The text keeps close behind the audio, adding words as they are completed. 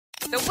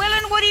The Will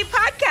and Woody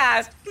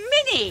Podcast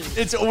Mini.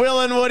 It's Will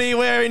and Woody.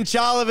 We're in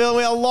Charleville.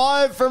 We are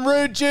live from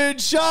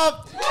Jude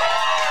shop. The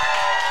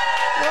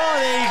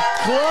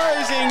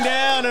closing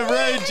down of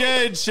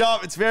Jude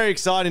shop. It's very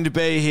exciting to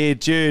be here,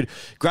 Jude.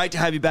 Great to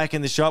have you back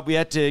in the shop. We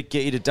had to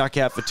get you to duck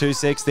out for 2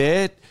 secs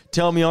there.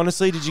 Tell me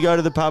honestly, did you go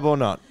to the pub or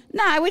not?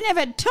 No, we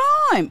never had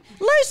time.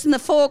 Loosen the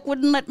Fork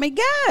wouldn't let me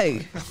go.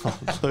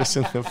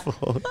 Loosen the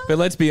fork. But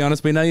let's be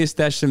honest, we know you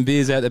stashed some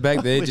beers out the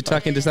back there. Did you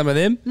tuck into some of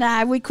them?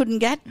 No, we couldn't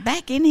get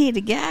back in here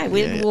to go.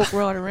 We had to walk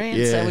right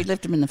around, so we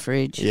left them in the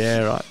fridge. Yeah,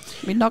 right.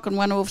 We're knocking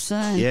one off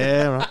soon.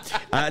 Yeah,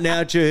 right.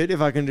 Now, Jude,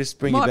 if I can just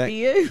bring you back. Might be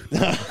you.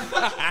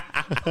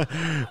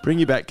 Bring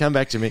you back. Come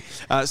back to me.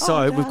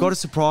 We've got a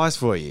surprise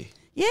for you.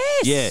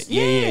 Yes.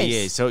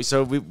 Yeah. So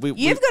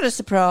You've got a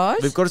surprise.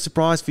 We've got a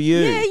surprise for you.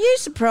 Yeah, you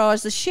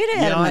surprised the shit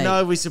out of me. Yeah, I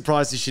know we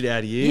surprised the shit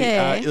out of you.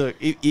 Yeah. Look,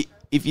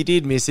 if you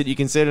did miss it, you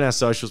can see it on our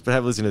socials, but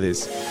have a listen to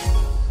this.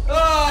 Oh,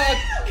 a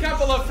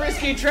couple of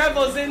frisky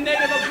travellers in need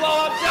of a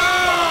blow-up door!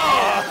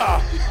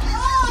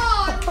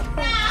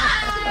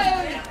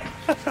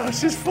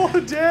 It's just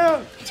fallen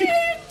down. You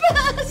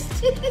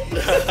bastard!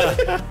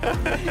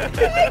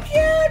 I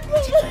can't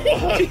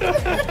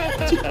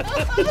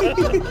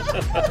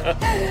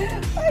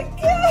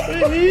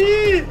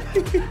believe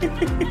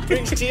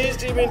Brings tears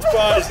to your mince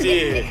pies,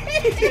 dear.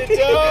 It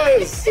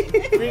does.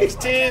 Brings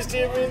tears to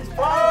your mince pies.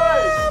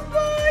 Oh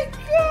my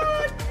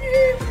God,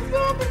 you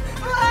fucking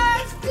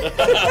bastard!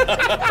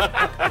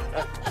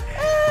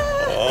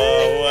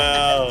 Oh,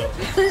 wow.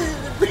 This is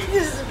the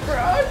biggest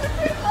surprise of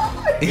my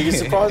life. Biggest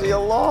surprise of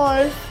your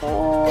life.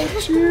 Oh,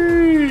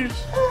 Jude.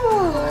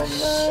 Oh,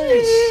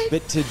 shit.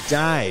 But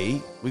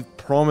today, we've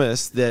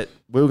promised that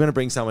we were going to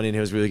bring someone in who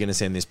was really going to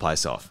send this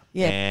place off.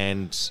 Yeah.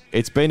 And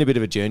it's been a bit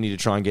of a journey to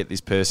try and get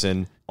this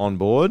person on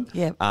board.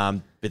 Yeah.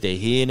 But they're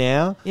here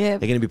now. Yeah.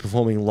 They're going to be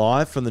performing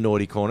live from the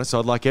Naughty Corner. So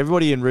I'd like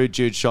everybody in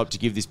Jude shop to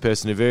give this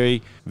person a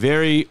very,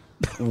 very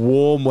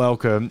warm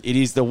welcome. It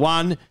is the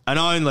one and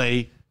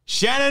only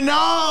Shannon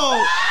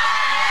Noll.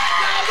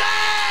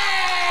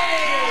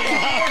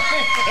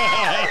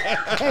 Hey,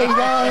 going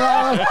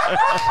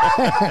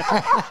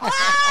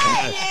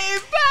You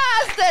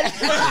bastard!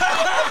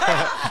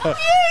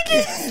 You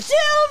didn't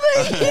tell me!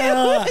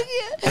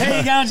 How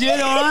you going,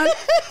 Jude? All right?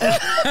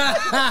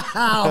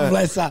 Oh,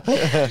 bless her. I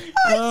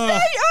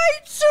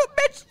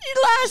met you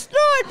last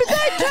night, but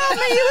they told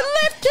me you had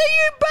left too,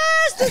 you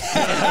bastard!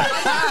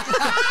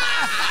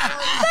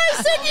 They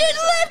said you'd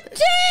left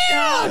town!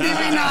 Oh, did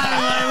we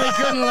know? We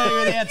couldn't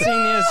leave without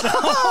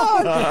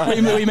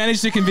seeing you. We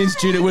managed to convince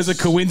Jude it was a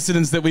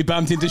coincidence that we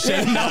bumped into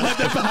Shannon Noll at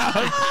the pub.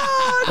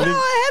 Oh, no,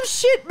 I have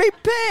shit me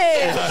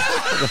pants!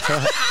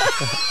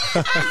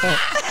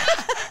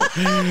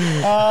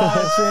 Oh,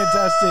 that's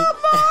fantastic.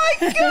 Oh,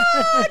 my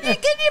God!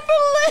 Can you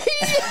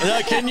believe it?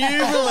 No, can you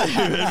believe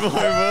it?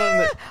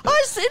 I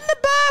was in the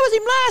bar with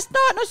him last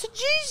night and I said,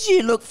 geez,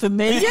 you look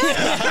familiar.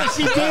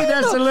 She did,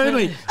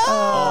 absolutely.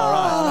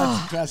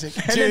 Oh, That's a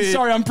classic. And then,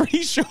 sorry, I'm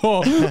pretty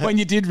sure when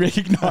you did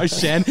recognise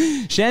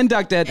Shan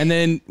ducked out, and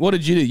then what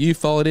did you do? You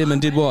followed him and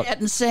did what? out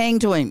and sang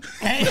to him.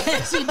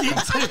 Yes, she did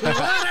too.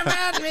 What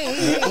about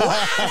me?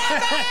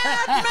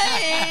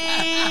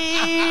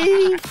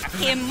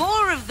 Hear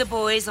more of the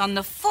boys on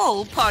the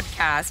full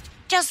podcast.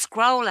 Just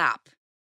scroll up.